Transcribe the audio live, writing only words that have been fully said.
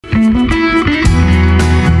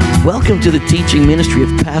Welcome to the teaching ministry of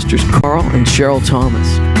Pastors Carl and Cheryl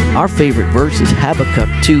Thomas. Our favorite verse is Habakkuk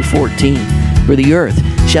 2:14. For the earth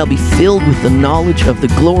shall be filled with the knowledge of the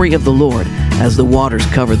glory of the Lord as the waters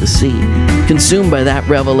cover the sea. Consumed by that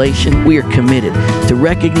revelation, we are committed to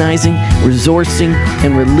recognizing, resourcing,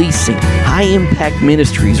 and releasing high-impact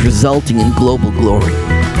ministries resulting in global glory,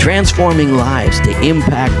 transforming lives to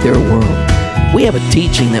impact their world. We have a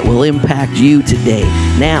teaching that will impact you today.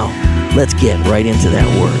 Now, let's get right into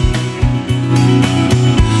that word.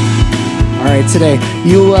 All right, today,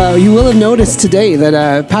 you will have noticed today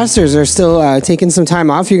that pastors are still taking some time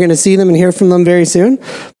off. You're going to see them and hear from them very soon.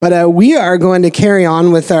 But we are going to carry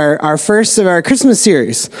on with our first of our Christmas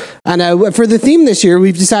series. And for the theme this year,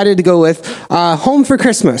 we've decided to go with Home for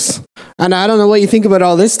Christmas. And I don't know what you think about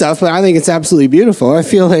all this stuff, but I think it's absolutely beautiful. I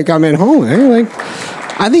feel like I'm at home.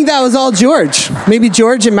 I think that was all George. Maybe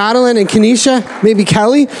George and Madeline and Kenesha, maybe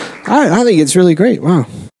Kelly. I think it's really great. Wow.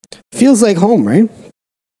 Feels like home, right?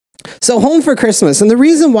 So Home for Christmas. And the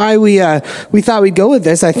reason why we thought we'd go with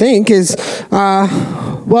this, I think, is,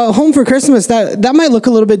 Home for Christmas, that might look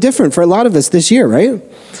a little bit different for a lot of us this year, right?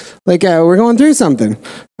 Like, we're going through something.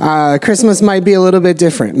 Christmas might be a little bit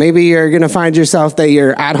different. Maybe you're going to find yourself that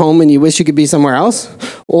you're at home and you wish you could be somewhere else.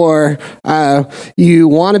 Or you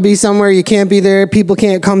want to be somewhere, you can't be there, people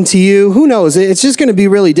can't come to you. Who knows? It's just going to be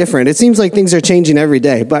really different. It seems like things are changing every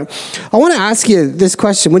day. But I want to ask you this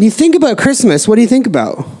question. When you think about Christmas, what do you think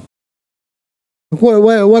about?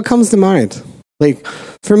 What comes to mind? Like,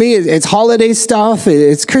 for me, it's holiday stuff,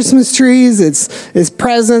 it's Christmas trees, it's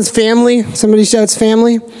presents, family. Somebody shouts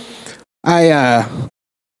family. Santa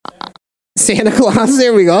Claus,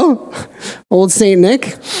 there we go. Old Saint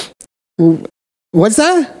Nick. What's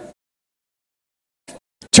that?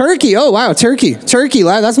 Turkey. Oh, wow, turkey. Turkey,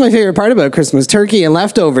 that's my favorite part about Christmas. Turkey and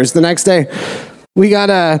leftovers the next day. We got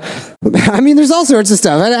there's all sorts of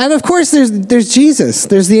stuff. And of course, there's Jesus.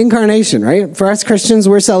 There's the incarnation, right? For us Christians,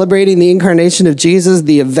 we're celebrating the incarnation of Jesus,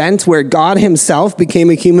 the event where God himself became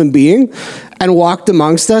a human being and walked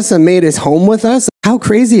amongst us and made his home with us. How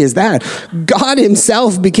crazy is that? God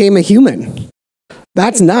himself became a human.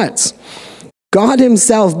 That's nuts. God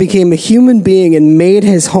himself became a human being and made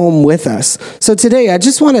his home with us. So today, I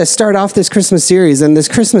just want to start off this Christmas series and this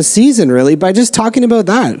Christmas season, really, by just talking about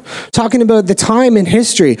that. Talking about the time in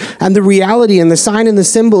history and the reality and the sign and the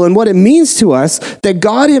symbol and what it means to us that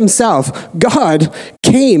God himself, God,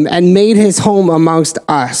 came and made his home amongst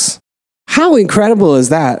us. How incredible is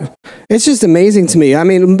that? It's just amazing to me. I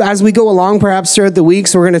mean, as we go along, perhaps throughout the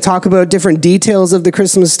weeks, we're going to talk about different details of the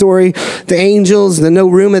Christmas story, the angels, the no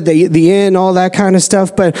room at the inn, all that kind of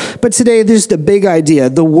stuff. But today, there's the big idea.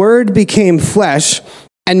 The Word became flesh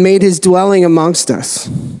and made his dwelling amongst us.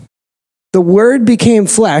 The Word became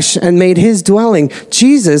flesh and made his dwelling.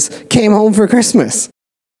 Jesus came home for Christmas.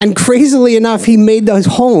 And crazily enough, he made his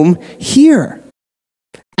home here.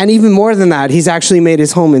 And even more than that, he's actually made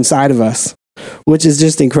his home inside of us, which is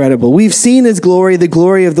just incredible. We've seen his glory, the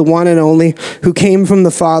glory of the one and only who came from the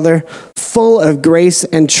Father, full of grace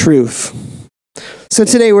and truth. So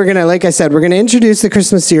today we're going to, like I said, we're going to introduce the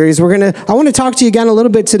Christmas series. I want to talk to you again a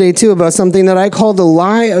little bit today too about something that I call the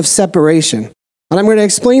lie of separation. And I'm going to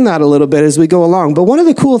explain that a little bit as we go along. But one of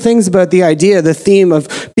the cool things about the idea, the theme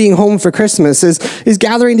of being home for Christmas is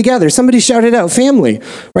gathering together. Somebody shouted out family,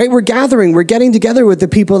 right? We're gathering, we're getting together with the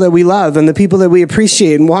people that we love and the people that we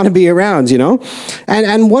appreciate and want to be around, you know?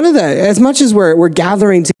 And one of as much as we're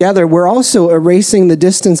gathering together, we're also erasing the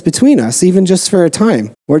distance between us, even just for a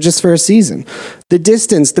time or just for a season. The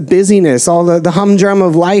distance, the busyness, all the humdrum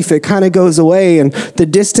of life, it kind of goes away and the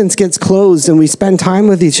distance gets closed and we spend time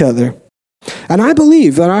with each other. And I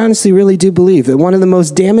honestly really do believe that one of the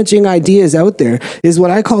most damaging ideas out there is what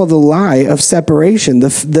I call the lie of separation.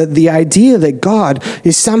 The idea that God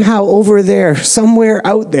is somehow over there, somewhere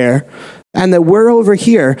out there, and that we're over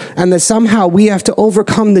here, and that somehow we have to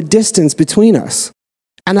overcome the distance between us.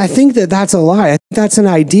 And I think that that's a lie. I think that's an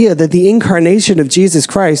idea that the incarnation of Jesus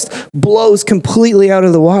Christ blows completely out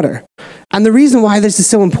of the water. And the reason why this is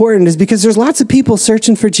so important is because there's lots of people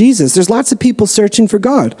searching for Jesus. There's lots of people searching for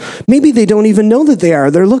God. Maybe they don't even know that they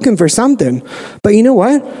are. They're looking for something. But you know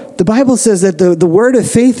what? The Bible says that the word of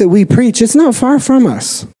faith that we preach, it's not far from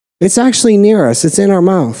us. It's actually near us. It's in our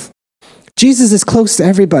mouth. Jesus is close to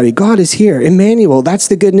everybody. God is here. Emmanuel, that's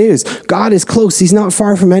the good news. God is close. He's not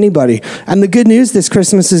far from anybody. And the good news this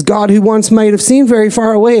Christmas is God, who once might have seemed very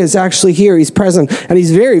far away, is actually here. He's present, and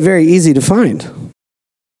he's very, very easy to find.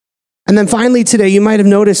 And then finally today, you might have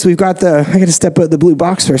noticed we've got I got to step out the blue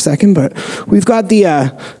box for a second, but we've got the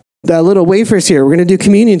the little wafers here. We're going to do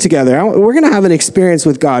communion together. We're going to have an experience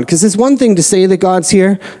with God, because it's one thing to say that God's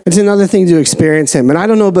here. It's another thing to experience him. And I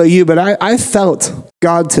don't know about you, but I felt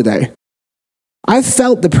God today. I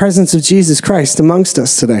felt the presence of Jesus Christ amongst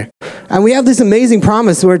us today. And we have this amazing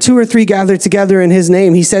promise where 2 or 3 gather together in his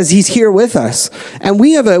name. He says he's here with us. And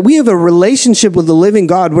we have a relationship with the living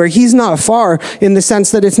God where he's not far, in the sense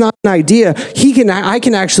that it's not an idea. I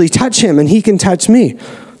can actually touch him and he can touch me.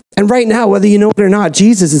 And right now, whether you know it or not,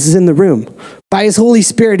 Jesus is in the room. By his Holy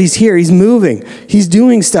Spirit, he's here. He's moving. He's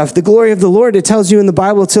doing stuff. The glory of the Lord, it tells you in the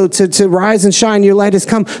Bible to rise and shine. Your light has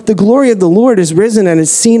come. The glory of the Lord is risen and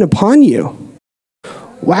is seen upon you.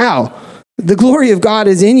 Wow. The glory of God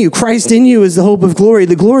is in you. Christ in you is the hope of glory.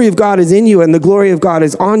 The glory of God is in you, and the glory of God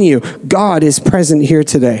is on you. God is present here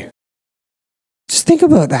today. Just think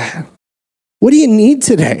about that. What do you need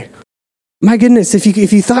today? My goodness, if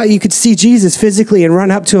you thought you could see Jesus physically and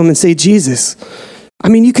run up to him and say, Jesus, I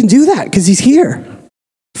mean, you can do that because he's here.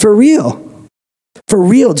 For real. For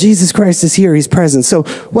real, Jesus Christ is here. He's present. So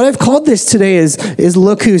what I've called this today is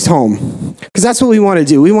Look Who's Home. Because that's what we want to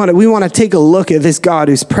do. We want to take a look at this God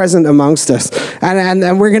who's present amongst us. And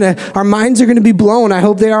our minds are going to be blown. I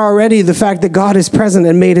hope they are already, the fact that God is present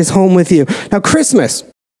and made his home with you. Now, Christmas,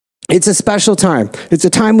 it's a special time. It's a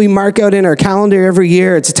time we mark out in our calendar every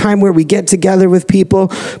year. It's a time where we get together with people.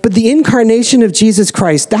 But the incarnation of Jesus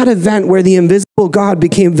Christ, that event where the invisible God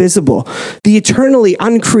became visible, the eternally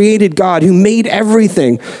uncreated God who made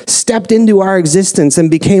everything, stepped into our existence and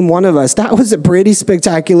became one of us, that was a pretty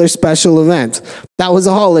spectacular, special event. That was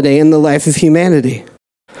a holiday in the life of humanity.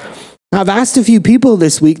 Now, I've asked a few people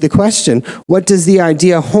this week the question, what does the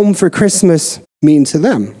idea home for Christmas mean to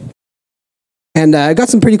them? And I got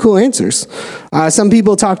some pretty cool answers. Some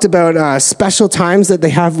people talked about special times that they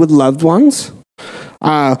have with loved ones.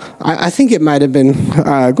 I think it might have been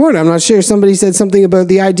Gordon, I'm not sure. Somebody said something about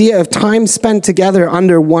the idea of time spent together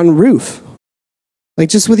under one roof. Like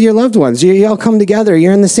just with your loved ones. You all come together,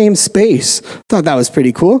 you're in the same space. Thought that was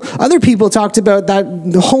pretty cool. Other people talked about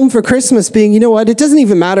that the home for Christmas being, you know what, it doesn't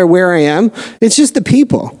even matter where I am. It's just the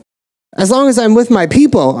people. As long as I'm with my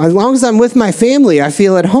people, as long as I'm with my family, I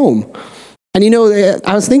feel at home. And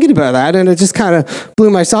I was thinking about that, and it just kind of blew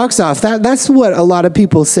my socks off. That's what a lot of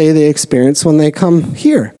people say they experience when they come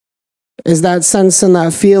here, is that sense and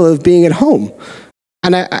that feel of being at home.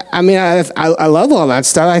 And I love all that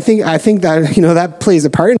stuff. I think that that plays a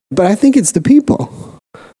part, but I think it's the people.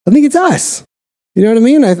 I think it's us. You know what I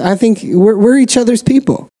mean? I think we're each other's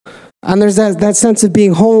people. And there's that sense of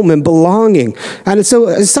being home and belonging. And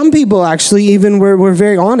so some people actually even were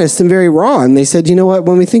very honest and very raw. And they said, you know what,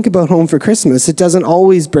 when we think about home for Christmas, it doesn't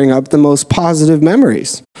always bring up the most positive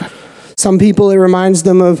memories. Some people, it reminds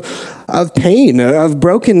them of pain, of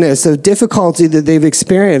brokenness, of difficulty that they've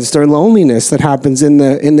experienced, or loneliness that happens in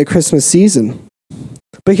the Christmas season.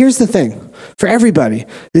 But here's the thing. For everybody,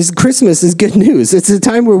 this Christmas is good news. It's a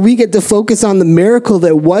time where we get to focus on the miracle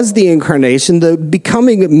that was the incarnation, the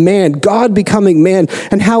becoming man, God becoming man,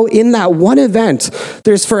 and how in that one event,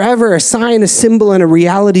 there's forever a sign, a symbol, and a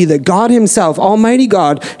reality that God himself, Almighty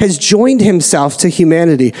God, has joined himself to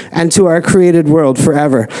humanity and to our created world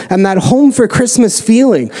forever. And that home for Christmas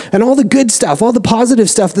feeling and all the good stuff, all the positive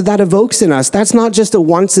stuff that evokes in us, that's not just a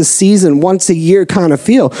once a season, once a year kind of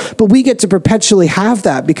feel, but we get to perpetually have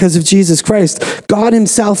that because of Jesus Christ. God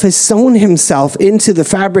himself has sown himself into the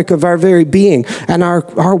fabric of our very being and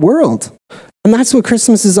our world. And that's what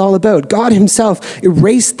Christmas is all about. God himself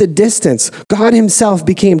erased the distance. God himself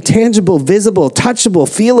became tangible, visible, touchable,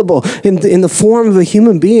 feelable in the form of a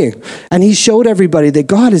human being. And he showed everybody that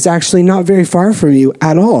God is actually not very far from you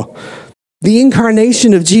at all. The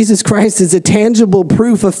incarnation of Jesus Christ is a tangible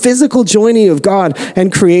proof, a physical joining of God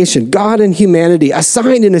and creation, God and humanity, a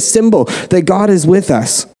sign and a symbol that God is with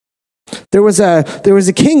us. There was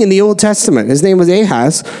a king in the Old Testament. His name was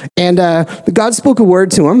Ahaz, and God spoke a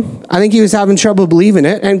word to him. I think he was having trouble believing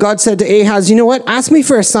it, and God said to Ahaz, you know what? Ask me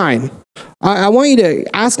for a sign. I want you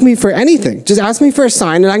to ask me for anything. Just ask me for a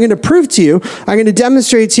sign, and I'm going to prove to you, I'm going to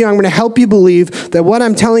demonstrate to you, I'm going to help you believe that what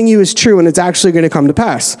I'm telling you is true, and it's actually going to come to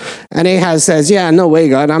pass. And Ahaz says, yeah, no way,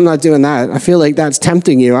 God, I'm not doing that. I feel like that's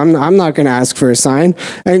tempting you. I'm not going to ask for a sign.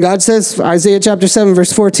 And God says, Isaiah chapter 7,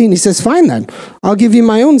 verse 14, he says, fine then, I'll give you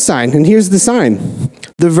my own sign, and here's the sign.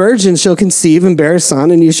 The virgin shall conceive and bear a son,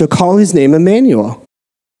 and you shall call his name Emmanuel.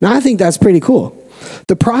 Now, I think that's pretty cool.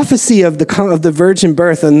 The prophecy of the virgin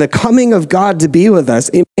birth and the coming of God to be with us,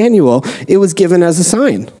 Emmanuel, it was given as a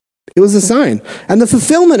sign. It was a sign. And the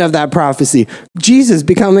fulfillment of that prophecy, Jesus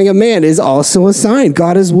becoming a man, is also a sign.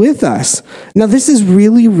 God is with us. Now, this is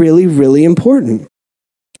really, really, really important.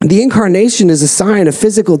 The incarnation is a sign, a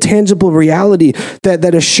physical, tangible reality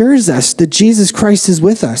that assures us that Jesus Christ is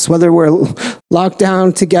with us, whether we're locked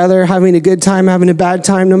down together, having a good time, having a bad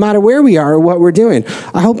time, no matter where we are or what we're doing.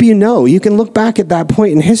 I hope you can look back at that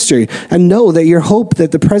point in history and know that your hope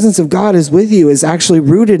that the presence of God is with you is actually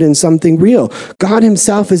rooted in something real. God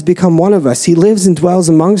himself has become one of us. He lives and dwells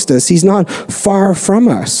amongst us. He's not far from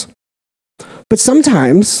us. But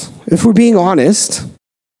sometimes, if we're being honest,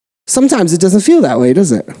 sometimes it doesn't feel that way,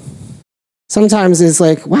 does it? Sometimes it's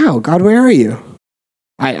like, wow, God, where are you?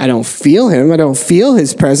 I don't feel him. I don't feel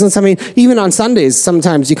his presence. I mean, even on Sundays,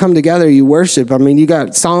 sometimes you come together, you worship. I mean, you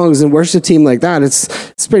got songs and worship team like that.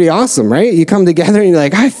 It's pretty awesome, right? You come together and you're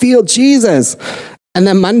like, I feel Jesus. And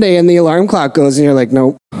then Monday and the alarm clock goes and you're like,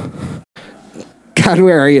 nope. God,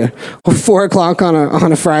 where are you? Or 4:00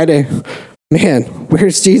 on a Friday. Man,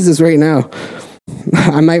 where's Jesus right now?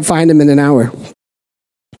 I might find him in an hour.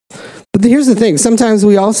 But here's the thing. Sometimes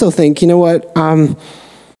we also think, you know what?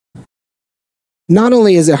 Not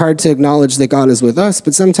only is it hard to acknowledge that God is with us,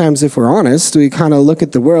 but sometimes if we're honest, we kind of look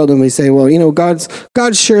at the world and we say, well, you know, God's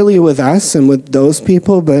surely with us and with those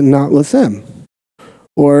people, but not with them.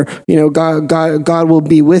 Or, you know, God will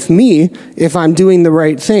be with me if I'm doing the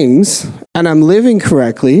right things and I'm living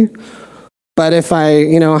correctly. But if I,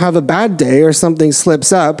 you know, have a bad day or something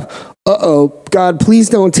slips up, God, please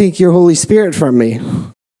don't take your Holy Spirit from me.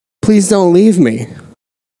 Please don't leave me.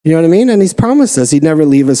 You know what I mean? And he's promised us he'd never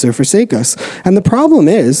leave us or forsake us. And the problem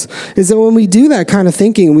is that when we do that kind of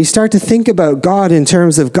thinking, we start to think about God in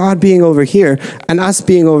terms of God being over here and us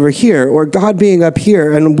being over here, or God being up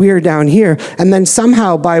here and we're down here. And then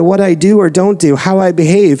somehow by what I do or don't do, how I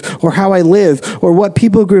behave or how I live or what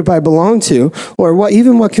people group I belong to, or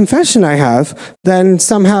what confession I have, then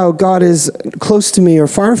somehow God is close to me or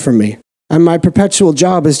far from me. And my perpetual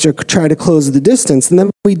job is to try to close the distance. And then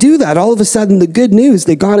when we do that, all of a sudden the good news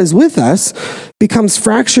that God is with us becomes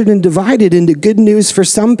fractured and divided into good news for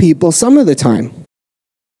some people some of the time.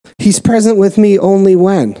 He's present with me only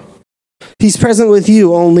when. He's present with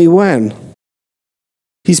you only when.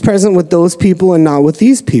 He's present with those people and not with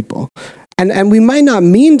these people. And we might not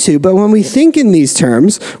mean to, but when we think in these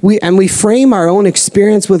terms, we frame our own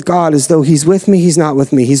experience with God as though he's with me, he's not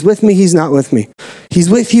with me. He's with me, he's not with me. He's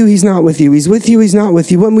with you, he's not with you. He's with you, he's not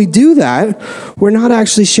with you. When we do that, we're not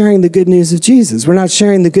actually sharing the good news of Jesus. We're not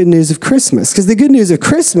sharing the good news of Christmas. Because the good news of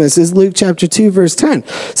Christmas is Luke chapter 2, verse 10.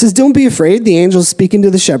 It says, don't be afraid. The angel's speaking to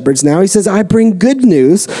the shepherds now. He says, I bring good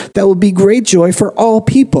news that will be great joy for all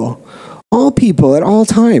people at all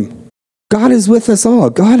time. God is with us all.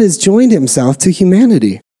 God has joined himself to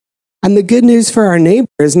humanity. And the good news for our neighbor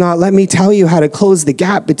is not, let me tell you how to close the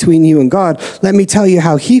gap between you and God. Let me tell you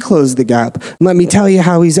how he closed the gap. Let me tell you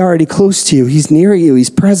how he's already close to you. He's near you. He's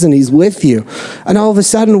present. He's with you. And all of a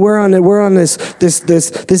sudden we're on this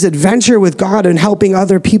adventure with God and helping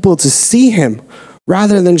other people to see him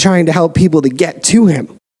rather than trying to help people to get to him.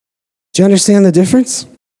 Do you understand the difference?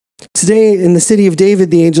 Today in the city of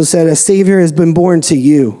David, the angel said, a Savior has been born to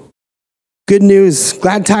you. Good news,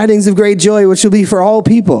 glad tidings of great joy, which will be for all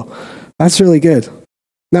people. That's really good.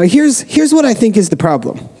 Now, here's what I think is the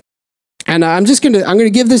problem. And I'm going to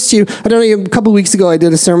give this to you. I don't know, a couple of weeks ago I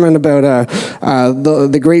did a sermon about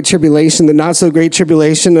the Great Tribulation, the not so great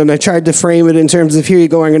tribulation, and I tried to frame it in terms of, here you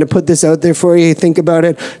go, I'm going to put this out there for you, think about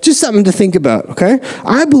it. Just something to think about, okay?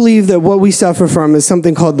 I believe that what we suffer from is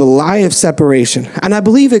something called the lie of separation. And I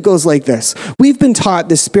believe it goes like this. We've been taught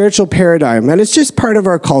this spiritual paradigm, and it's just part of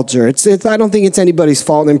our culture. I don't think it's anybody's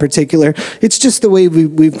fault in particular. It's just the way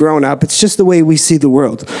we've grown up. It's just the way we see the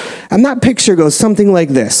world. And that picture goes something like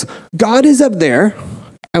this. God is up there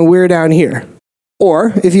and we're down here.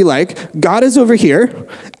 Or, if you like, God is over here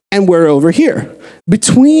and we're over here.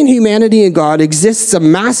 Between humanity and God exists a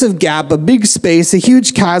massive gap, a big space, a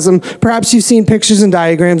huge chasm. Perhaps you've seen pictures and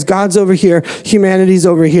diagrams. God's over here, humanity's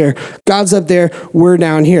over here. God's up there, we're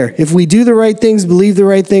down here. If we do the right things, believe the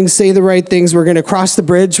right things, say the right things, we're going to cross the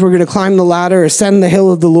bridge, we're going to climb the ladder, ascend the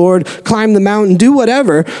hill of the Lord, climb the mountain, do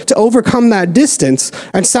whatever to overcome that distance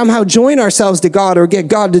and somehow join ourselves to God or get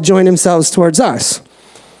God to join himself towards us.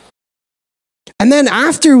 And then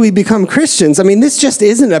after we become Christians, I mean, this just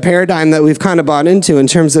isn't a paradigm that we've kind of bought into in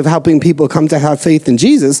terms of helping people come to have faith in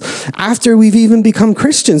Jesus. After we've even become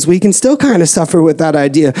Christians, we can still kind of suffer with that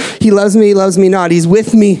idea. He loves me not. He's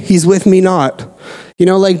with me not. You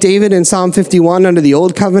know, like David in Psalm 51 under the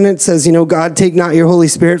Old Covenant says, you know, God, take not your Holy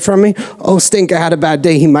Spirit from me. Oh, stink, I had a bad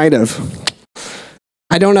day. He might have.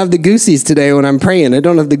 I don't have the goosies today when I'm praying. I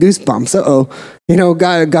don't have the goosebumps. You know,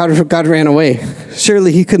 God ran away.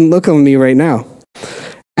 Surely he couldn't look on me right now.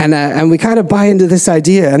 And we kind of buy into this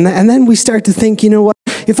idea. And then we start to think, you know what?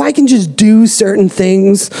 if I can just do certain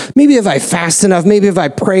things, maybe if I fast enough, maybe if I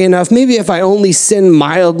pray enough, maybe if I only sin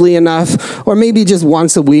mildly enough, or maybe just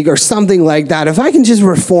once a week or something like that, if I can just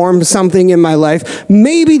reform something in my life,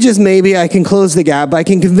 maybe, just maybe, I can close the gap. I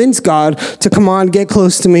can convince God to come on, get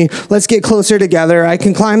close to me. Let's get closer together. I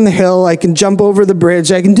can climb the hill. I can jump over the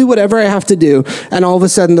bridge. I can do whatever I have to do. And all of a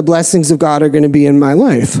sudden, the blessings of God are going to be in my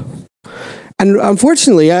life. And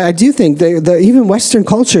unfortunately, I do think that even Western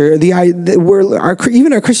culture,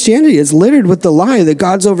 even our Christianity is littered with the lie that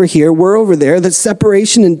God's over here, we're over there, that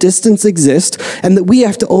separation and distance exist, and that we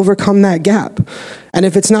have to overcome that gap. And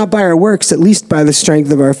if it's not by our works, at least by the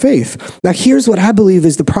strength of our faith. Now, here's what I believe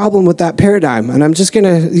is the problem with that paradigm, and I'm just going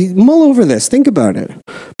to mull over this, think about it.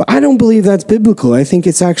 But I don't believe that's biblical. I think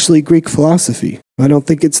it's actually Greek philosophy. I don't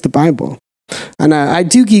think it's the Bible. And I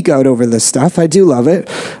do geek out over this stuff. I do love it.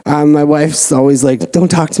 My wife's always like, don't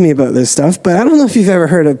talk to me about this stuff. But I don't know if you've ever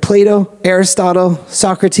heard of Plato, Aristotle,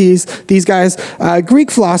 Socrates, these guys,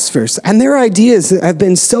 Greek philosophers. And their ideas have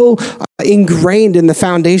been so ingrained in the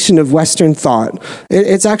foundation of Western thought.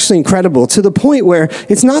 It's actually incredible, to the point where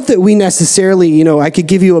it's not that we necessarily, I could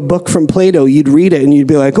give you a book from Plato, you'd read it and you'd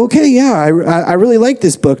be like, okay, yeah, I really like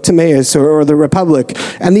this book, Timaeus or The Republic.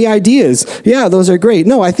 And the ideas, yeah, those are great.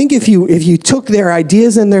 No, I think if you took their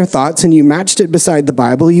ideas and their thoughts and you matched it beside the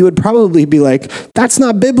Bible, you would probably be like, that's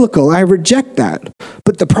not biblical. I reject that.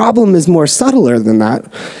 But the problem is more subtler than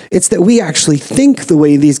that. It's that we actually think the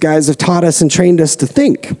way these guys have taught us and trained us to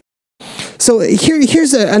think. So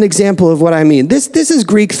here's an example of what I mean. This is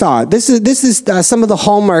Greek thought. This is some of the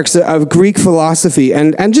hallmarks of Greek philosophy,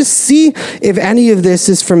 and just see if any of this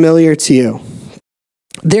is familiar to you.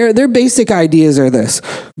 Their basic ideas are this: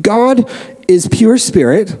 God is pure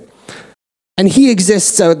spirit, and he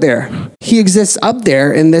exists out there. He exists up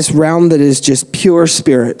there in this realm that is just pure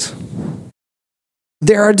spirit.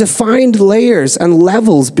 There are defined layers and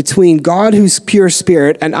levels between God, who's pure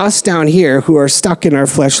spirit, and us down here who are stuck in our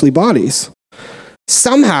fleshly bodies.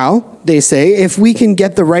 Somehow, they say, if we can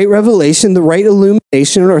get the right revelation, the right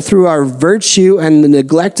illumination, or through our virtue and the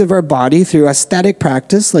neglect of our body, through aesthetic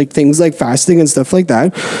practice, like things like fasting and stuff like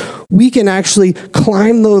that, we can actually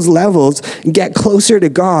climb those levels, get closer to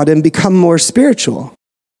God, and become more spiritual.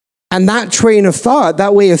 And that train of thought,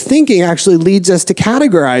 that way of thinking, actually leads us to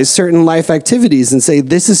categorize certain life activities and say,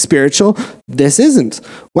 this is spiritual, this isn't.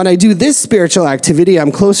 When I do this spiritual activity,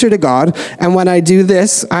 I'm closer to God. And when I do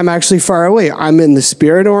this, I'm actually far away. I'm in the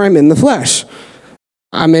spirit or I'm in the flesh.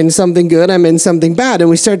 I'm in something good, I'm in something bad. And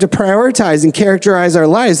we start to prioritize and characterize our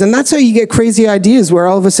lives. And that's how you get crazy ideas where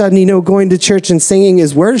all of a sudden, going to church and singing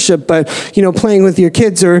is worship, but, playing with your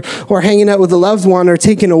kids or hanging out with a loved one or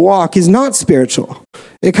taking a walk is not spiritual.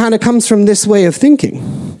 It kind of comes from this way of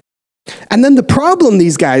thinking. And then the problem,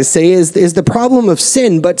 these guys say, is the problem of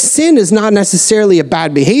sin. But sin is not necessarily a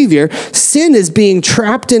bad behavior. Sin is being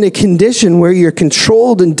trapped in a condition where you're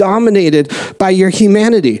controlled and dominated by your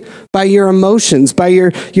humanity, by your emotions, by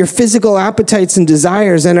your physical appetites and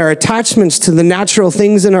desires, and our attachments to the natural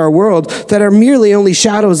things in our world that are merely only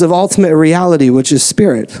shadows of ultimate reality, which is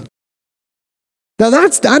spirit. Now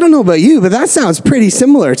I don't know about you, but that sounds pretty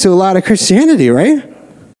similar to a lot of Christianity, right?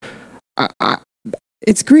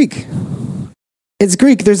 It's Greek. It's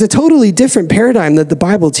Greek. There's a totally different paradigm that the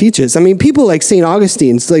Bible teaches. I mean, people like St.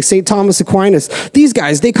 Augustine, like St. Thomas Aquinas, these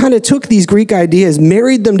guys, they kind of took these Greek ideas,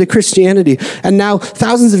 married them to Christianity, and now,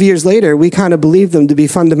 thousands of years later, we kind of believe them to be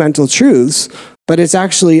fundamental truths, but it's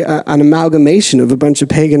actually an amalgamation of a bunch of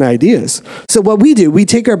pagan ideas. So what we do, we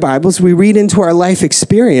take our Bibles, we read into our life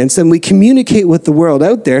experience, and we communicate with the world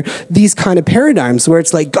out there these kind of paradigms where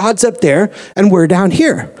it's like God's up there and we're down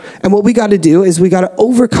here. And what we got to do is we got to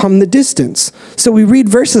overcome the distance. So we read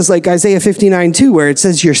verses like Isaiah 59:2, where it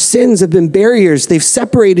says, your sins have been barriers. They've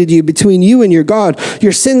separated you between you and your God.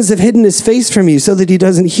 Your sins have hidden his face from you so that he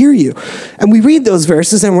doesn't hear you. And we read those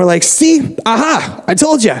verses and we're like, see, aha, I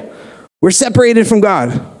told you. We're separated from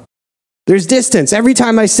God. There's distance. Every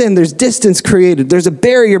time I sin, there's distance created. There's a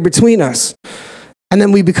barrier between us. And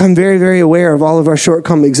then we become very, very aware of all of our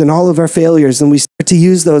shortcomings and all of our failures, and we start to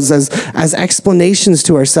use those as explanations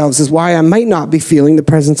to ourselves as why I might not be feeling the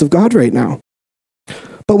presence of God right now.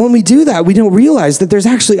 But when we do that, we don't realize that there's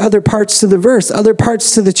actually other parts to the verse, other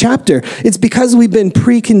parts to the chapter. It's because we've been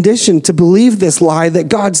preconditioned to believe this lie that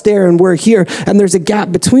God's there and we're here, and there's a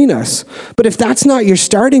gap between us. But if that's not your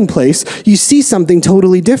starting place, you see something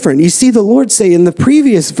totally different. You see the Lord say in the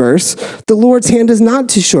previous verse, the Lord's hand is not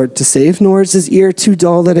too short to save, nor is his ear too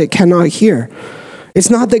dull that it cannot hear. It's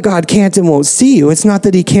not that God can't and won't see you. It's not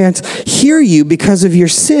that he can't hear you because of your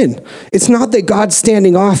sin. It's not that God's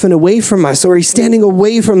standing off and away from us, or he's standing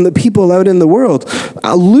away from the people out in the world,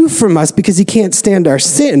 aloof from us because he can't stand our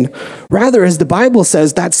sin. Rather, as the Bible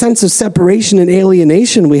says, that sense of separation and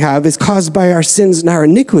alienation we have is caused by our sins and our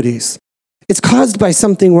iniquities. It's caused by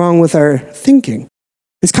something wrong with our thinking.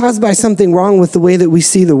 It's caused by something wrong with the way that we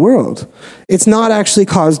see the world. It's not actually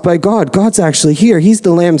caused by God. God's actually here. He's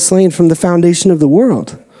the lamb slain from the foundation of the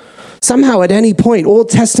world. Somehow at any point, Old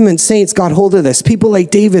Testament saints got hold of this. People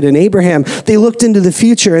like David and Abraham, they looked into the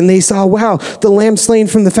future and they saw, wow, the lamb slain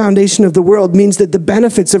from the foundation of the world means that the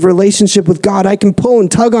benefits of relationship with God, I can pull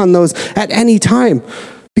and tug on those at any time.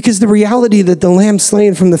 Because the reality that the lamb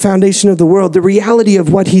slain from the foundation of the world, the reality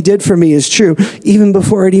of what he did for me is true, even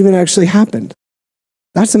before it even actually happened.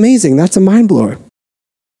 That's amazing. That's a mind blower.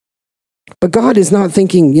 But God is not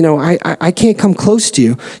thinking, I can't come close to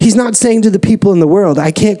you. He's not saying to the people in the world,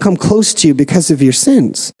 I can't come close to you because of your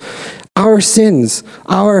sins. Our sins,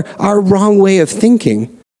 our wrong way of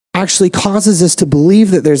thinking actually causes us to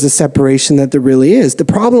believe that there's a separation that there really is. The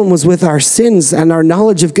problem was with our sins and our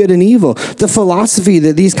knowledge of good and evil, the philosophy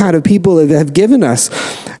that these kind of people have given us.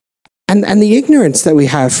 And the ignorance that we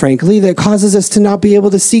have, frankly, that causes us to not be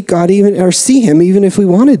able to seek God or see him even if we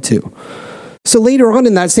wanted to. So later on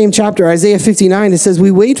in that same chapter, Isaiah 59, it says,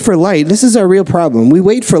 we wait for light. This is our real problem. We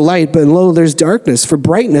wait for light, but lo, there's darkness, for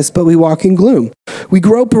brightness, but we walk in gloom. We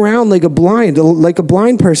grope around like a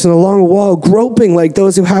blind person along a wall, groping like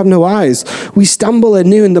those who have no eyes. We stumble at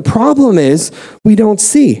noon. The problem is we don't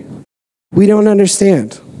see. We don't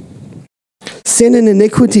understand. Sin and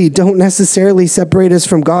iniquity don't necessarily separate us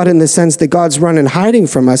from God in the sense that God's running hiding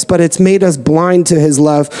from us, but it's made us blind to his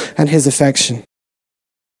love and his affection.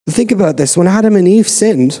 Think about this. When Adam and Eve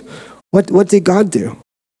sinned, what did God do?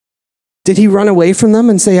 Did he run away from them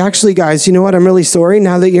and say, actually, guys, you know what? I'm really sorry.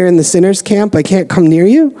 Now that you're in the sinner's camp, I can't come near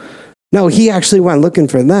you. No, he actually went looking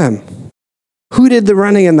for them. Who did the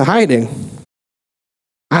running and the hiding?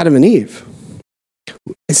 Adam and Eve.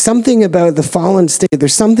 It's something about the fallen state.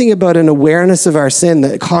 There's something about an awareness of our sin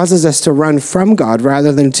that causes us to run from God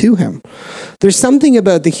rather than to him. There's something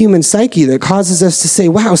about the human psyche that causes us to say,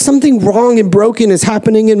 wow, something wrong and broken is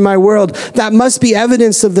happening in my world. That must be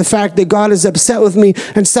evidence of the fact that God is upset with me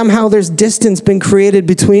and somehow there's distance been created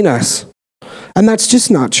between us. And that's just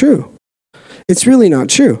not true. It's really not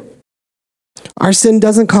true. Our sin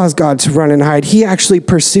doesn't cause God to run and hide. He actually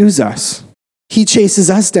pursues us. He chases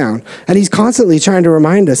us down, and he's constantly trying to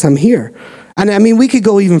remind us, I'm here. And I mean, we could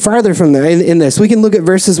go even farther from there in this. We can look at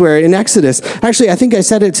verses where in Exodus, actually, I think I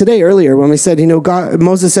said it today earlier when we said,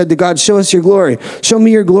 Moses said to God, show us your glory. Show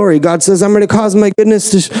me your glory. God says, I'm going to cause my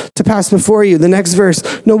goodness to pass before you. The next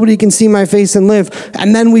verse, nobody can see my face and live.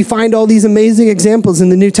 And then we find all these amazing examples in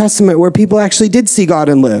the New Testament where people actually did see God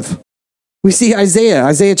and live. We see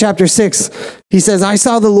Isaiah chapter 6. He says, I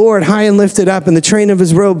saw the Lord high and lifted up, and the train of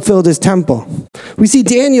his robe filled his temple. We see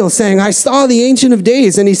Daniel saying, I saw the Ancient of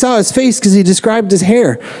Days, and he saw his face because he described his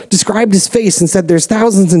hair, described his face, and said there's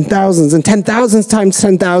thousands and thousands and 10,000 times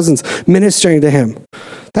 10,000s ministering to him.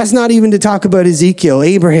 That's not even to talk about Ezekiel,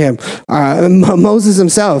 Abraham, Moses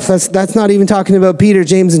himself. That's not even talking about Peter,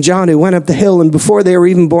 James, and John who went up the hill and before they were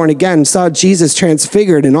even born again saw Jesus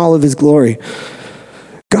transfigured in all of his glory.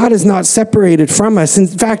 God is not separated from us. In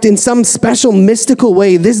fact, in some special mystical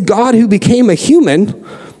way, this God who became a human,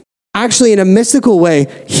 actually in a mystical way,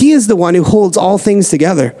 he is the one who holds all things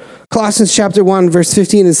together. Colossians chapter 1, verse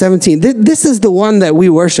 15 and 17. This is the one that we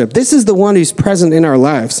worship. This is the one who's present in our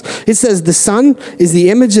lives. It says the Son is the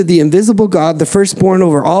image of the invisible God, the firstborn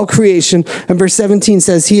over all creation. And verse 17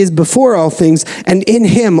 says he is before all things, and in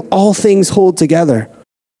him all things hold together.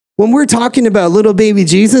 When we're talking about little baby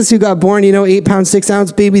Jesus who got born, 8 pound, 6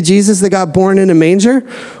 ounce baby Jesus that got born in a manger,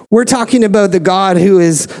 we're talking about the God who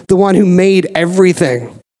is the one who made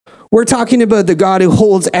everything. We're talking about the God who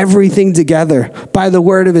holds everything together by the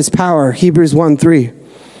word of his power, Hebrews 1:3.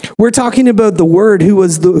 We're talking about the Word who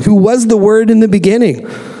was the Word in the beginning.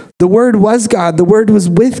 The Word was God. The Word was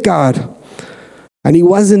with God. And he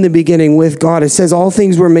was in the beginning with God. It says all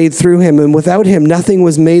things were made through him, and without him nothing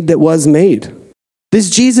was made that was made. This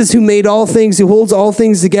Jesus who made all things, who holds all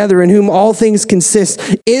things together, in whom all things consist,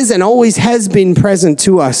 is and always has been present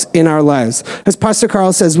to us in our lives. As Pastor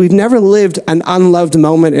Carl says, we've never lived an unloved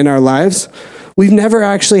moment in our lives. We've never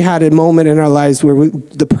actually had a moment in our lives where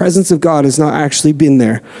the presence of God has not actually been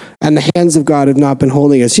there, and the hands of God have not been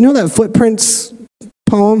holding us. You know that footprints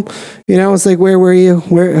poem? It's like, where were you?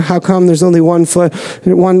 How come there's only one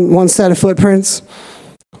set of footprints?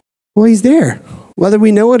 Well, he's there. Whether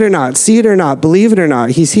we know it or not, see it or not, believe it or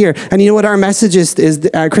not, he's here. And you know what our message is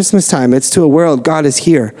at Christmas time? It's to a world, God is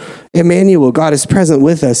here. Emmanuel, God is present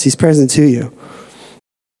with us. He's present to you.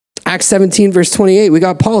 Acts 17, verse 28, we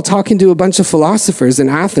got Paul talking to a bunch of philosophers in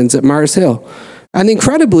Athens at Mars Hill. And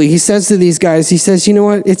incredibly, he says to these guys, he says, you know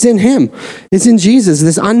what? It's in him. It's in Jesus,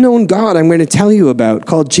 this unknown God I'm going to tell you about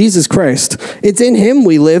called Jesus Christ. It's in him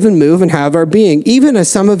we live and move and have our being. Even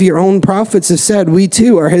as some of your own prophets have said, we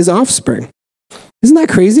too are his offspring. Isn't that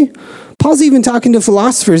crazy? Paul's even talking to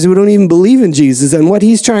philosophers who don't even believe in Jesus. And what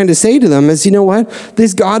he's trying to say to them is, you know what?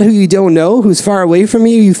 This God who you don't know, who's far away from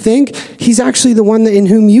you, you think, he's actually the one in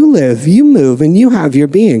whom you live, you move, and you have your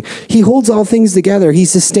being. He holds all things together. He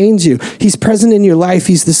sustains you. He's present in your life.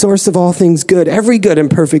 He's the source of all things good. Every good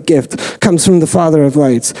and perfect gift comes from the Father of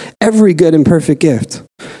lights. Every good and perfect gift.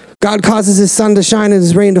 God causes his sun to shine and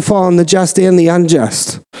his rain to fall on the just and the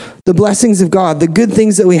unjust. The blessings of God, the good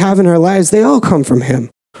things that we have in our lives, they all come from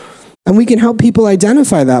him. And we can help people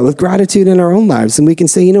identify that with gratitude in our own lives. And we can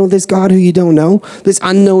say, you know, this God who you don't know, this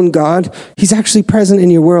unknown God, he's actually present in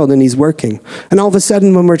your world and he's working. And all of a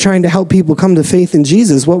sudden, when we're trying to help people come to faith in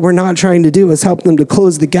Jesus, what we're not trying to do is help them to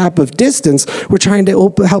close the gap of distance. We're trying to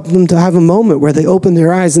help them to have a moment where they open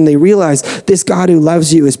their eyes and they realize this God who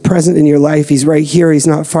loves you is present in your life. He's right here. He's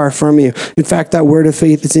not far from you. In fact, that word of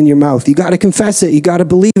faith is in your mouth. You got to confess it. You got to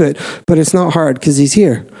believe it. But it's not hard because he's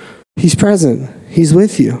here. He's present. He's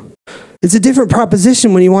with you. It's a different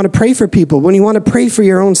proposition when you want to pray for people, when you want to pray for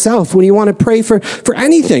your own self, when you want to pray for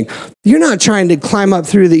anything. You're not trying to climb up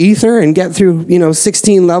through the ether and get through,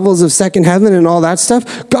 16 levels of second heaven and all that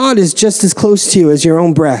stuff. God is just as close to you as your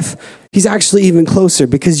own breath. He's actually even closer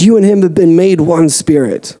because you and him have been made one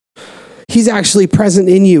spirit. He's actually present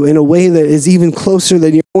in you in a way that is even closer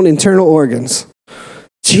than your own internal organs.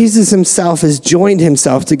 Jesus himself has joined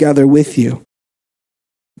himself together with you.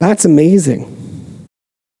 That's amazing.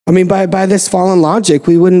 I mean, by this fallen logic,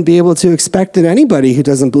 we wouldn't be able to expect that anybody who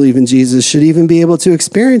doesn't believe in Jesus should even be able to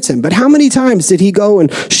experience him. But how many times did he go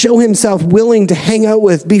and show himself willing to hang out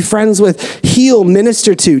with, be friends with, heal,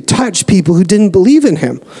 minister to, touch people who didn't believe in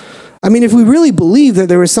him? I mean, if we really believe that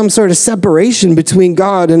there was some sort of separation between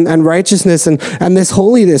God and righteousness and this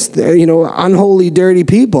holiness, unholy, dirty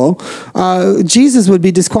people, Jesus would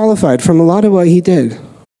be disqualified from a lot of what he did.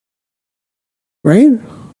 Right?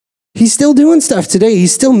 He's still doing stuff today.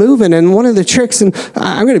 He's still moving. And one of the tricks, and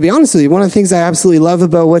I'm going to be honest with you, one of the things I absolutely love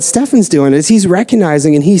about what Stefan's doing is he's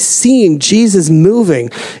recognizing and he's seeing Jesus moving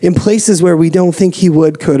in places where we don't think he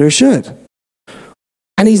would, could, or should.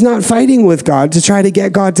 And he's not fighting with God to try to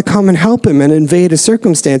get God to come and help him and invade a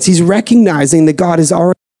circumstance. He's recognizing that God is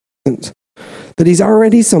already present, that he's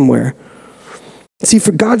already somewhere. See,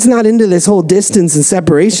 for God's not into this whole distance and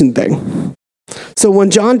separation thing. So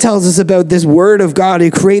when John tells us about this word of God who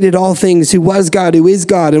created all things, who was God, who is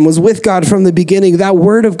God, and was with God from the beginning, that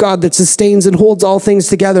word of God that sustains and holds all things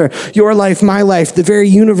together, your life, my life, the very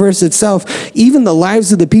universe itself, even the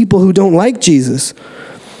lives of the people who don't like Jesus.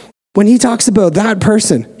 When he talks about that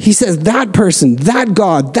person, he says that person, that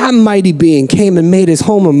God, that mighty being came and made his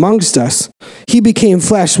home amongst us. He became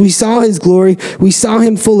flesh. We saw his glory. We saw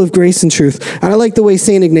him full of grace and truth. And I like the way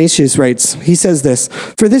St. Ignatius writes. He says this,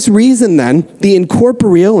 "For this reason then, the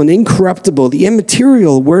incorporeal and incorruptible, the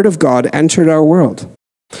immaterial word of God entered our world.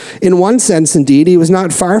 In one sense, indeed, he was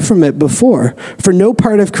not far from it before, for no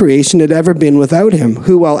part of creation had ever been without him,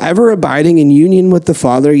 who while ever abiding in union with the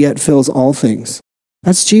Father, yet fills all things."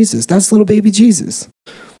 That's Jesus. That's little baby Jesus.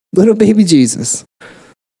 Little baby Jesus.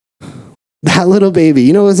 That little baby.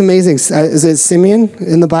 You know what's amazing? Is it Simeon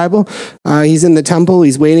in the Bible? He's in the temple.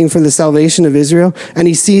 He's waiting for the salvation of Israel. And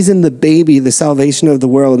he sees in the baby the salvation of the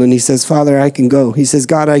world. And he says, "Father, I can go." He says,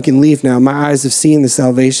 "God, I can leave now. My eyes have seen the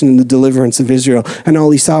salvation and the deliverance of Israel." And all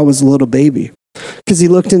he saw was a little baby. Because he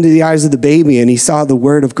looked into the eyes of the baby and he saw the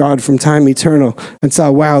word of God from time eternal and saw,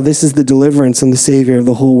 wow, this is the deliverance and the Savior of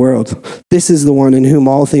the whole world. This is the one in whom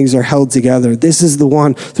all things are held together. This is the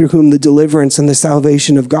one through whom the deliverance and the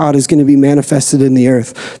salvation of God is going to be manifested in the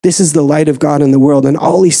earth. This is the light of God in the world. And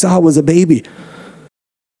all he saw was a baby.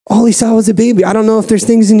 All he saw was a baby. I don't know if there's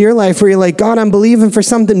things in your life where you're like, God, I'm believing for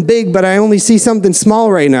something big, but I only see something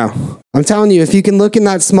small right now. I'm telling you, if you can look in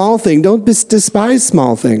that small thing, don't despise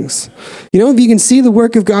small things. If you can see the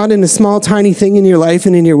work of God in a small, tiny thing in your life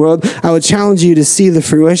and in your world, I would challenge you to see the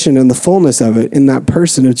fruition and the fullness of it in that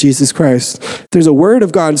person of Jesus Christ. If there's a word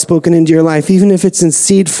of God spoken into your life, even if it's in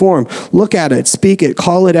seed form, look at it, speak it,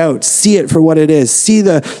 call it out, see it for what it is. See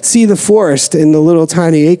the forest in the little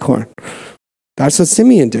tiny acorn. That's what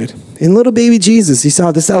Simeon did. In little baby Jesus, he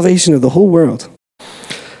saw the salvation of the whole world.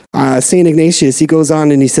 St. Ignatius, he goes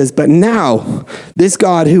on and he says, but now this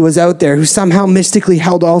God who was out there, who somehow mystically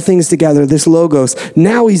held all things together, this Logos,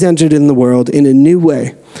 now he's entered in the world in a new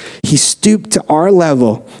way. He stooped to our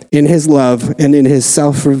level in his love and in his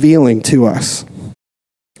self-revealing to us.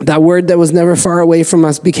 That word that was never far away from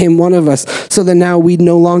us became one of us, so that now we'd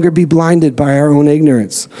no longer be blinded by our own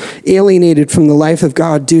ignorance, alienated from the life of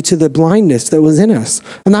God due to the blindness that was in us.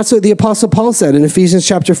 And that's what the Apostle Paul said in Ephesians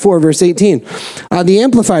chapter 4, verse 18. The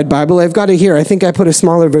Amplified Bible, I've got it here. I think I put a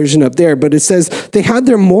smaller version up there, but it says, they had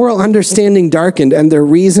their moral understanding darkened and their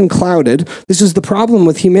reason clouded. This is the problem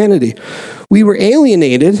with humanity. We were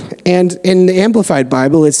alienated, and in the Amplified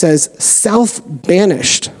Bible, it says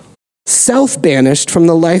self-banished from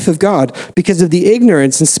the life of God because of the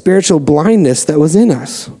ignorance and spiritual blindness that was in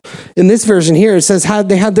us. In this version here, it says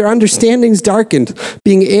they had their understandings darkened,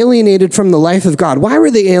 being alienated from the life of God. Why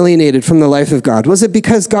were they alienated from the life of God? Was it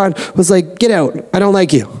because God was like, get out, I don't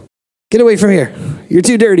like you. Get away from here, you're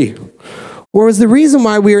too dirty. Or was the reason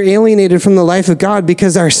why we were alienated from the life of God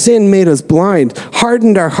because our sin made us blind,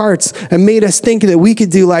 hardened our hearts, and made us think that we could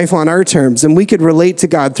do life on our terms, and we could relate to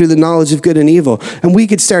God through the knowledge of good and evil, and we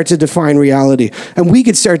could start to define reality, and we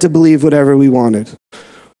could start to believe whatever we wanted?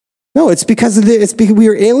 No, it's because we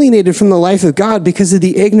were alienated from the life of God because of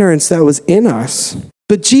the ignorance that was in us.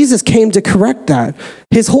 But Jesus came to correct that.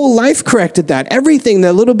 His whole life corrected that. Everything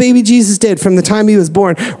that little baby Jesus did from the time he was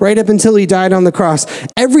born right up until he died on the cross,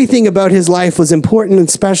 everything about his life was important and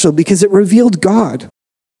special because it revealed God.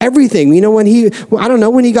 Everything. You know, when he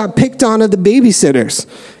got picked on at the babysitters,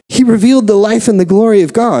 he revealed the life and the glory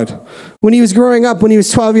of God. When he was growing up, when he was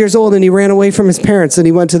 12 years old and he ran away from his parents and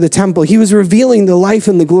he went to the temple, he was revealing the life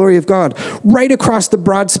and the glory of God. Right across the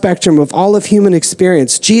broad spectrum of all of human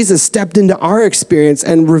experience, Jesus stepped into our experience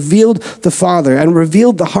and revealed the Father and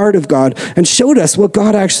revealed the heart of God and showed us what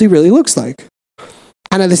God actually really looks like.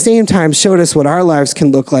 And at the same time, showed us what our lives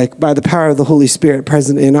can look like by the power of the Holy Spirit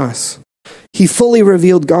present in us. He fully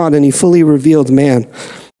revealed God and he fully revealed man.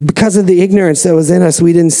 Because of the ignorance that was in us,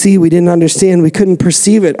 we didn't see, we didn't understand, we couldn't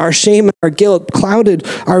perceive it. Our shame and our guilt clouded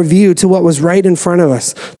our view to what was right in front of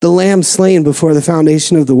us, the Lamb slain before the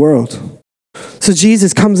foundation of the world. So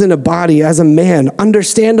Jesus comes in a body as a man,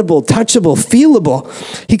 understandable, touchable, feelable.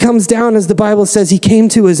 He comes down, as the Bible says, he came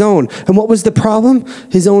to his own. And what was the problem?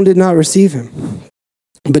 His own did not receive him.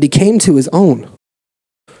 But he came to his own.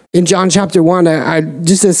 In John chapter 1, I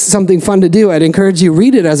just as something fun to do, I'd encourage you,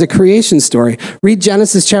 read it as a creation story. Read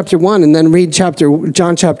Genesis chapter 1 and then read John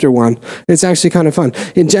chapter 1. It's actually kind of fun.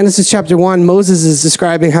 In Genesis chapter 1, Moses is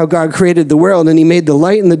describing how God created the world, and he made the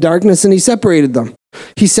light and the darkness, and he separated them.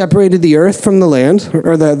 He separated the earth from the land,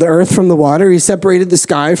 or the earth from the water. He separated the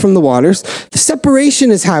sky from the waters. The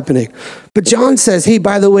separation is happening. But John says, hey,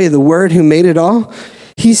 by the way, the Word who made it all,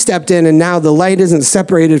 he stepped in, and now the light isn't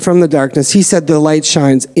separated from the darkness. He said the light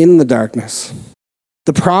shines in the darkness.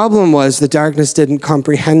 The problem was the darkness didn't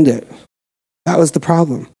comprehend it. That was the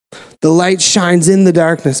problem. The light shines in the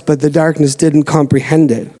darkness, but the darkness didn't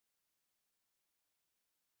comprehend it.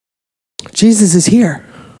 Jesus is here.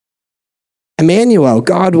 Emmanuel,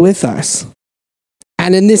 God with us.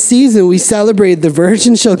 And in this season, we celebrate the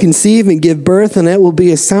virgin shall conceive and give birth, and it will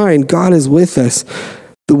be a sign. God is with us.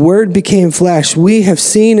 The Word became flesh. We have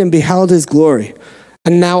seen and beheld his glory.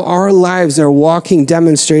 And now our lives are walking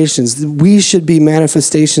demonstrations. We should be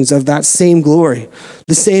manifestations of that same glory,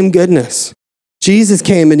 the same goodness. Jesus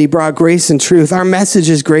came and he brought grace and truth. Our message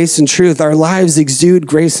is grace and truth. Our lives exude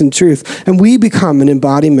grace and truth. And we become an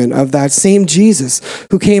embodiment of that same Jesus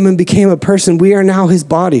who came and became a person. We are now his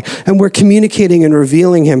body, and we're communicating and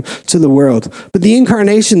revealing him to the world. But the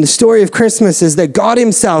incarnation, the story of Christmas, is that God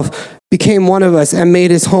himself became one of us and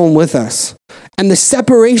made his home with us. And the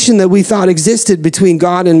separation that we thought existed between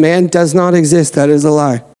God and man does not exist. That is a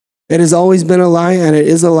lie. It has always been a lie, and it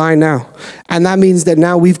is a lie now. And that means that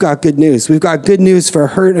now we've got good news. We've got good news for a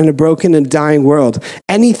hurt and a broken and dying world.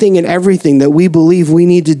 Anything and everything that we believe we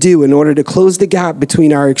need to do in order to close the gap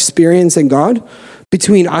between our experience and God,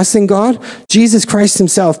 between us and God, Jesus Christ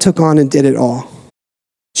himself took on and did it all.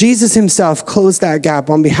 Jesus himself closed that gap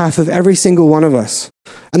on behalf of every single one of us.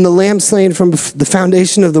 And the Lamb slain from the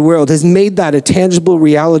foundation of the world has made that a tangible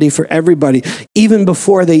reality for everybody, even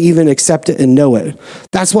before they even accept it and know it.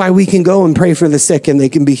 That's why we can go and pray for the sick and they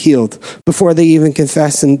can be healed before they even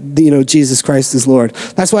confess and Jesus Christ is Lord.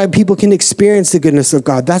 That's why people can experience the goodness of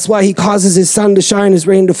God. That's why he causes his sun to shine, his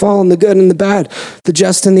rain to fall on the good and the bad, the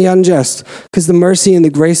just and the unjust. Because the mercy and the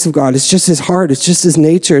grace of God, it's just his heart, it's just his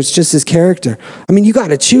nature, it's just his character. I mean, you got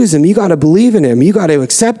to choose him, you got to believe in him, you got to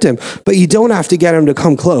accept him, but you don't have to get him to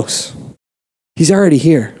come close. He's already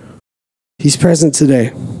here. He's present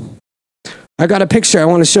today. I got a picture I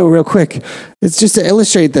want to show real quick. It's just to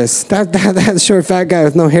illustrate this. That short, fat guy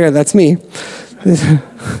with no hair, that's me.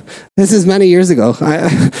 This is many years ago.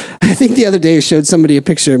 I think the other day I showed somebody a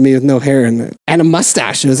picture of me with no hair and a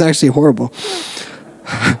mustache. It was actually horrible.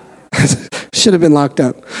 Should have been locked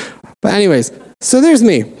up. But anyways, so there's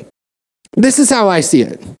me. This is how I see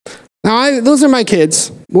it. Now, those are my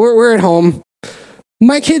kids. We're at home.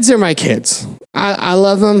 My kids are my kids. I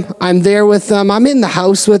love them. I'm there with them. I'm in the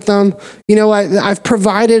house with them. You know, I've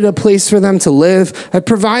provided a place for them to live. I've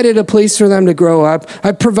provided a place for them to grow up.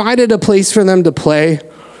 I've provided a place for them to play.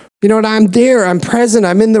 You know what? I'm there. I'm present.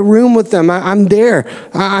 I'm in the room with them. I'm there.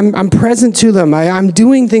 I'm present to them. I'm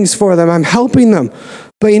doing things for them. I'm helping them.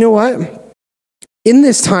 But you know what? In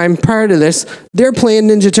this time, prior to this, they're playing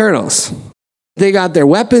Ninja Turtles. They got their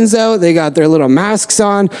weapons out. They got their little masks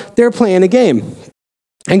on. They're playing a game.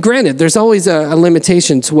 And granted, there's always a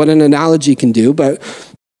limitation to what an analogy can do, but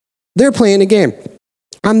they're playing a game.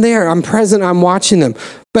 I'm there. I'm present. I'm watching them.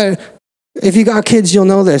 But if you got kids, you'll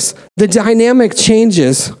know this. The dynamic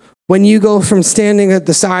changes when you go from standing at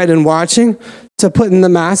the side and watching to putting the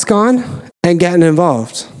mask on and getting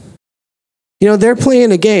involved. You know, they're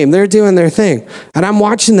playing a game. They're doing their thing. And I'm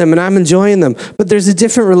watching them and I'm enjoying them. But there's a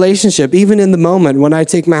different relationship. Even in the moment when I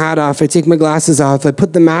take my hat off, I take my glasses off, I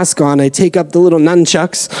put the mask on, I take up the little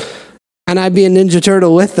nunchucks, and I be a Ninja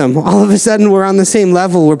Turtle with them. All of a sudden, we're on the same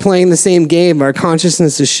level. We're playing the same game. Our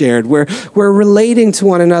consciousness is shared. We're relating to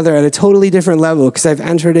one another at a totally different level because I've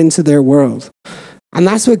entered into their world. And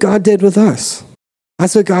that's what God did with us.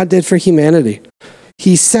 That's what God did for humanity.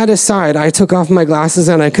 He set aside, I took off my glasses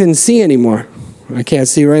and I couldn't see anymore. I can't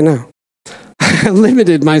see right now. I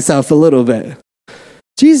limited myself a little bit.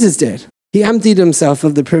 Jesus did. He emptied himself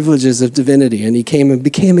of the privileges of divinity and he came and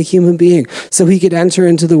became a human being so he could enter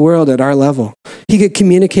into the world at our level. He could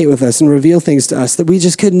communicate with us and reveal things to us that we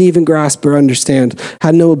just couldn't even grasp or understand,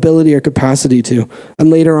 had no ability or capacity to. And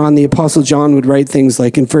later on, the Apostle John would write things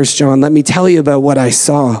like in 1 John, let me tell you about what I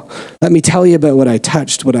saw. Let me tell you about what I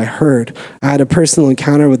touched, what I heard. I had a personal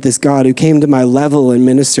encounter with this God who came to my level and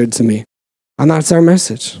ministered to me. And that's our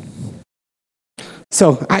message.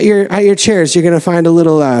 So at your chairs, you're going to find a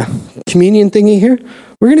little communion thingy here.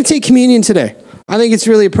 We're going to take communion today. I think it's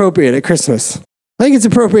really appropriate at Christmas. I think it's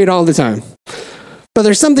appropriate all the time. But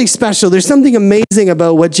there's something special. There's something amazing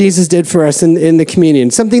about what Jesus did for us in the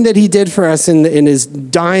communion. Something that he did for us in his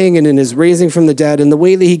dying and in his raising from the dead and the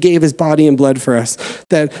way that he gave his body and blood for us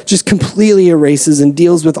that just completely erases and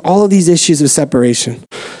deals with all of these issues of separation.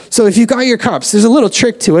 So if you've got your cups, there's a little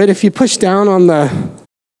trick to it. If you push down on the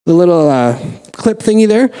little clip thingy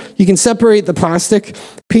there, you can separate the plastic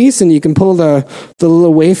piece and you can pull the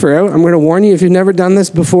little wafer out. I'm going to warn you, if you've never done this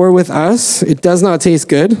before with us, it does not taste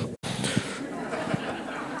good.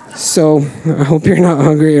 So I hope you're not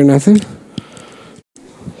hungry or nothing.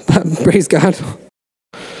 But praise God.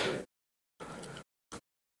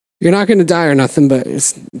 You're not going to die or nothing, but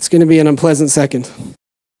it's going to be an unpleasant second.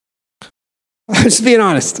 I'm just being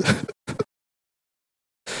honest.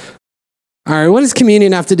 All right, what does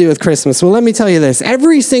communion have to do with Christmas? Well, let me tell you this.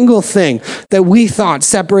 Every single thing that we thought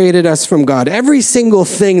separated us from God, every single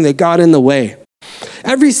thing that got in the way,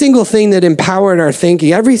 every single thing that empowered our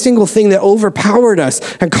thinking, every single thing that overpowered us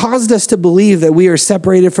and caused us to believe that we are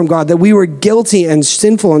separated from God, that we were guilty and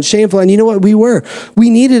sinful and shameful. And you know what we were? We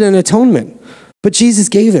needed an atonement, but Jesus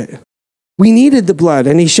gave it. We needed the blood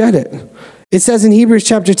and he shed it. It says in Hebrews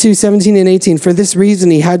chapter 2, 17 and 18, for this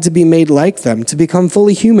reason he had to be made like them, to become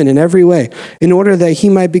fully human in every way, in order that he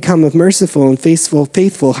might become a merciful and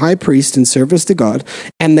faithful high priest in service to God,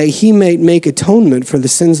 and that he might make atonement for the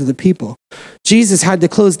sins of the people. Jesus had to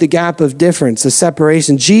close the gap of difference, of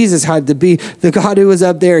separation. Jesus had to be the God who was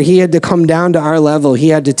up there. He had to come down to our level. He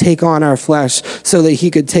had to take on our flesh so that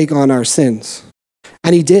he could take on our sins.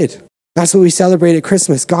 And he did. That's what we celebrate at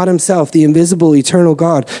Christmas. God himself, the invisible, eternal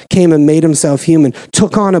God, came and made himself human,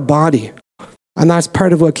 took on a body. And that's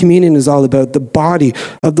part of what communion is all about, the body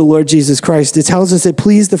of the Lord Jesus Christ. It tells us it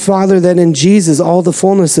pleased the Father that in Jesus all the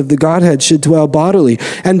fullness of the Godhead should dwell bodily,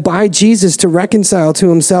 and by Jesus to reconcile to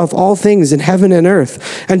himself all things in heaven and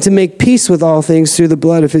earth, and to make peace with all things through the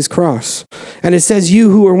blood of his cross. And it says,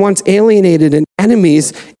 you who were once alienated and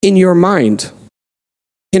enemies in your mind,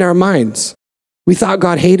 in our minds. We thought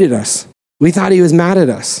God hated us. We thought he was mad at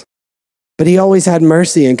us. But he always had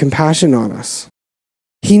mercy and compassion on us.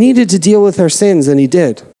 He needed to deal with our sins, and he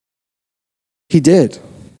did. He did.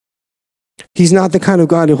 He's not the kind of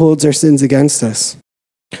God who holds our sins against us.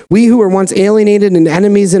 We who were once alienated and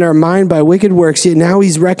enemies in our mind by wicked works, yet now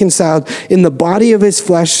he's reconciled in the body of his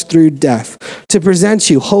flesh through death, to present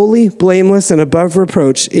you holy, blameless, and above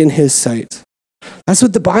reproach in his sight. That's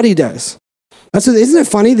what the body does. Isn't it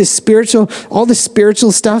funny? All the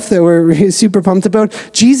spiritual stuff that we're super pumped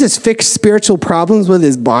about. Jesus fixed spiritual problems with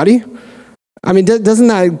his body. I mean, doesn't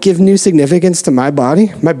that give new significance to my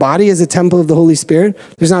body? My body is a temple of the Holy Spirit.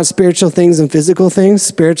 There's not spiritual things and physical things,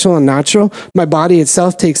 spiritual and natural. My body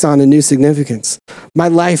itself takes on a new significance. My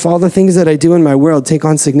life, all the things that I do in my world take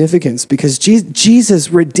on significance because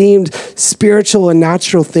Jesus redeemed spiritual and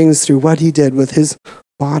natural things through what he did with his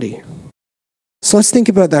body. So let's think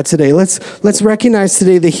about that today. Let's recognize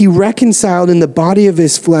today that he reconciled in the body of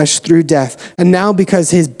his flesh through death. And now because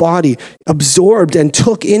his body absorbed and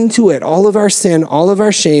took into it all of our sin, all of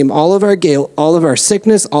our shame, all of our guilt, all of our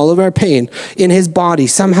sickness, all of our pain in his body,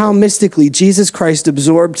 somehow mystically, Jesus Christ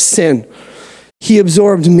absorbed sin. He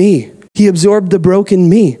absorbed me. He absorbed the broken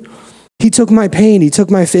me. He took my pain, he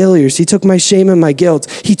took my failures, he took my shame and my guilt.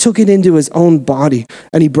 He took it into his own body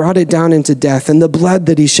and he brought it down into death. And the blood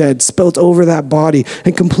that he shed spilt over that body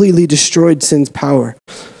and completely destroyed sin's power.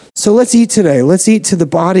 So let's eat today. Let's eat to the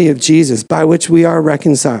body of Jesus by which we are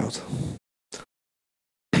reconciled.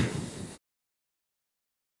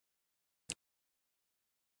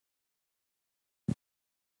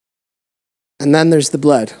 And then there's the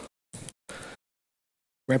blood,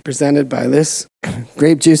 represented by this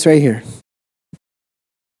grape juice right here.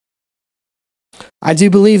 I do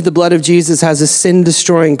believe the blood of Jesus has a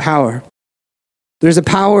sin-destroying power. There's a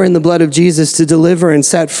power in the blood of Jesus to deliver and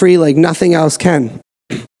set free like nothing else can.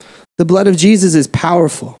 The blood of Jesus is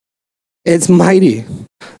powerful. It's mighty.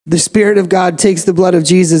 The Spirit of God takes the blood of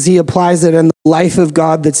Jesus, he applies it, and the life of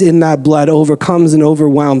God that's in that blood overcomes and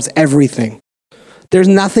overwhelms everything. There's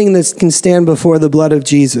nothing that can stand before the blood of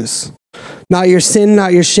Jesus. Not your sin,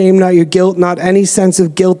 not your shame, not your guilt, not any sense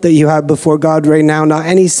of guilt that you have before God right now, not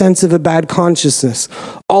any sense of a bad consciousness.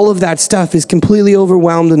 All of that stuff is completely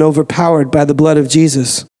overwhelmed and overpowered by the blood of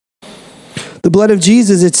Jesus. The blood of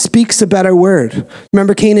Jesus, it speaks a better word.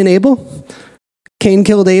 Remember Cain and Abel? Cain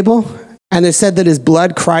killed Abel, and it said that his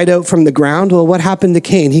blood cried out from the ground. Well, what happened to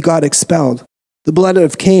Cain? He got expelled. The blood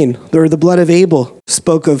of Cain, or the blood of Abel,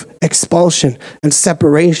 spoke of expulsion and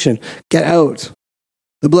separation. Get out.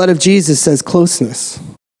 The blood of Jesus says closeness.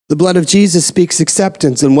 The blood of Jesus speaks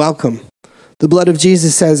acceptance and welcome. The blood of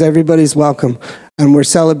Jesus says everybody's welcome, and we're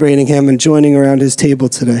celebrating him and joining around his table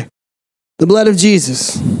today. The blood of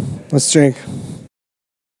Jesus. Let's drink.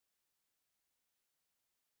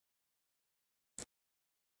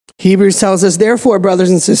 Hebrews tells us, therefore,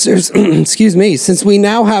 brothers and sisters, since we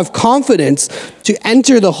now have confidence to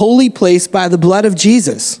enter the holy place by the blood of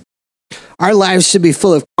Jesus. Our lives should be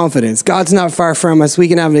full of confidence. God's not far from us. We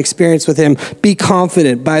can have an experience with him. Be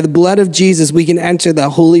confident. By the blood of Jesus, we can enter the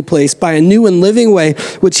holy place by a new and living way,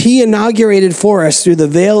 which he inaugurated for us through the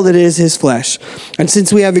veil that is his flesh. And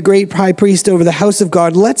since we have a great high priest over the house of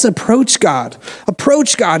God, let's approach God.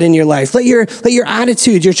 Approach God in your life. Let your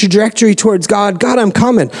attitude, your trajectory towards God, God, I'm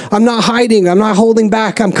coming. I'm not hiding. I'm not holding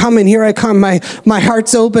back. I'm coming. Here I come. My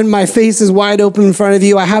heart's open. My face is wide open in front of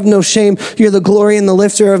you. I have no shame. You're the glory and the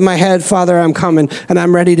lifter of my head. Father, I'm coming, and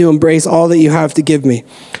I'm ready to embrace all that you have to give me.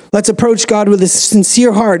 Let's approach God with a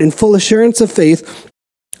sincere heart and full assurance of faith,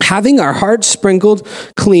 having our hearts sprinkled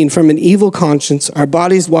clean from an evil conscience, our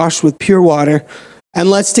bodies washed with pure water. And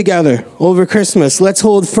let's together, over Christmas, let's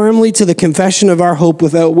hold firmly to the confession of our hope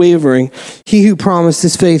without wavering. He who promised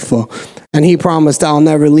is faithful, and he promised, I'll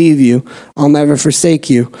never leave you, I'll never forsake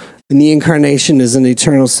you. And the incarnation is an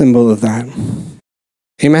eternal symbol of that.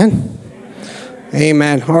 Amen?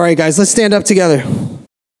 Amen. All right, guys, let's stand up together.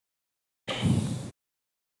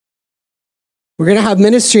 We're going to have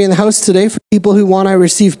ministry in the house today for people who want to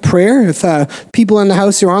receive prayer. If people in the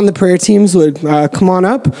house who are on the prayer teams would come on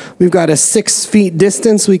up. We've got a 6 feet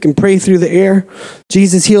distance. We can pray through the air.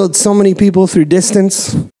 Jesus healed so many people through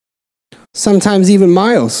distance, sometimes even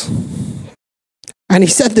miles. And he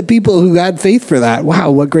set the people who had faith for that.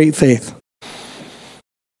 Wow, what great faith.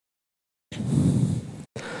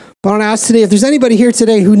 But I want to ask today, if there's anybody here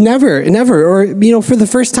today who never, or, for the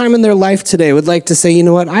first time in their life today would like to say, you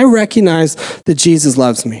know what, I recognize that Jesus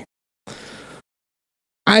loves me.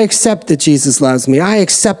 I accept that Jesus loves me. I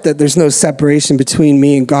accept that there's no separation between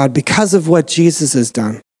me and God because of what Jesus has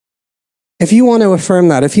done. If you want to affirm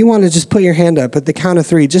that, if you want to just put your hand up at the count of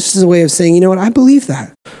 3, just as a way of saying, you know what, I believe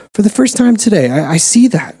that. For the first time today, I see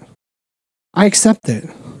that. I accept it.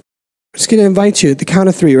 I'm just going to invite you at the count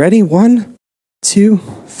of 3. Ready? 1, 2,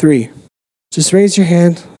 3. Just raise your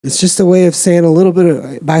hand. It's just a way of saying a little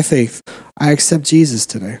bit by faith. I accept Jesus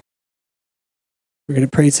today. We're going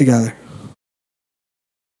to pray together.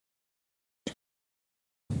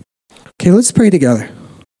 Okay, let's pray together.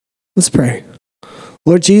 Let's pray.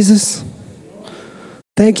 Lord Jesus,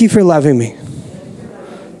 thank you for loving me.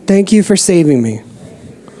 Thank you for saving me.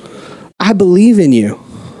 I believe in you.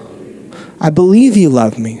 I believe you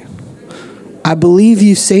love me. I believe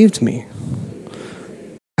you saved me.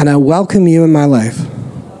 And I welcome you in my life.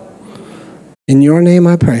 In your name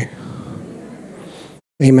I pray.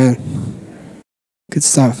 Amen. Good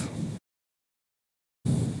stuff.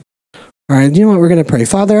 All right, you know what? We're going to pray.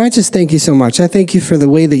 Father, I just thank you so much. I thank you for the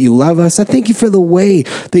way that you love us. I thank you for the way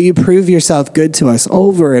that you prove yourself good to us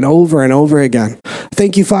over and over and over again.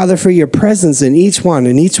 Thank you, Father, for your presence in each one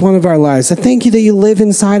of our lives. I thank you that you live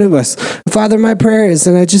inside of us. Father, my prayer is,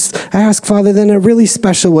 and I ask, Father, that in a really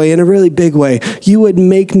special way, in a really big way, you would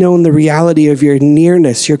make known the reality of your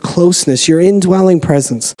nearness, your closeness, your indwelling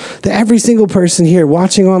presence. That every single person here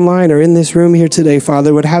watching online or in this room here today,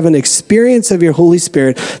 Father, would have an experience of your Holy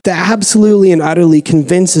Spirit that absolutely and utterly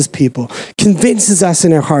convinces people, convinces us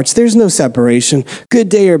in our hearts. There's no separation, good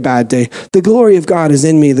day or bad day. The glory of God is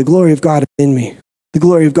in me. The glory of God is in me. The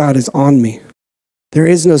glory of God is on me. There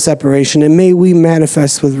is no separation, and may we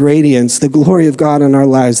manifest with radiance the glory of God in our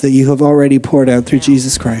lives that you have already poured out through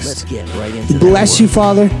Jesus Christ. Bless you,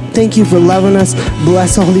 Father. Thank you for loving us.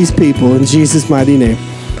 Bless all these people in Jesus' mighty name.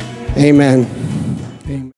 Amen.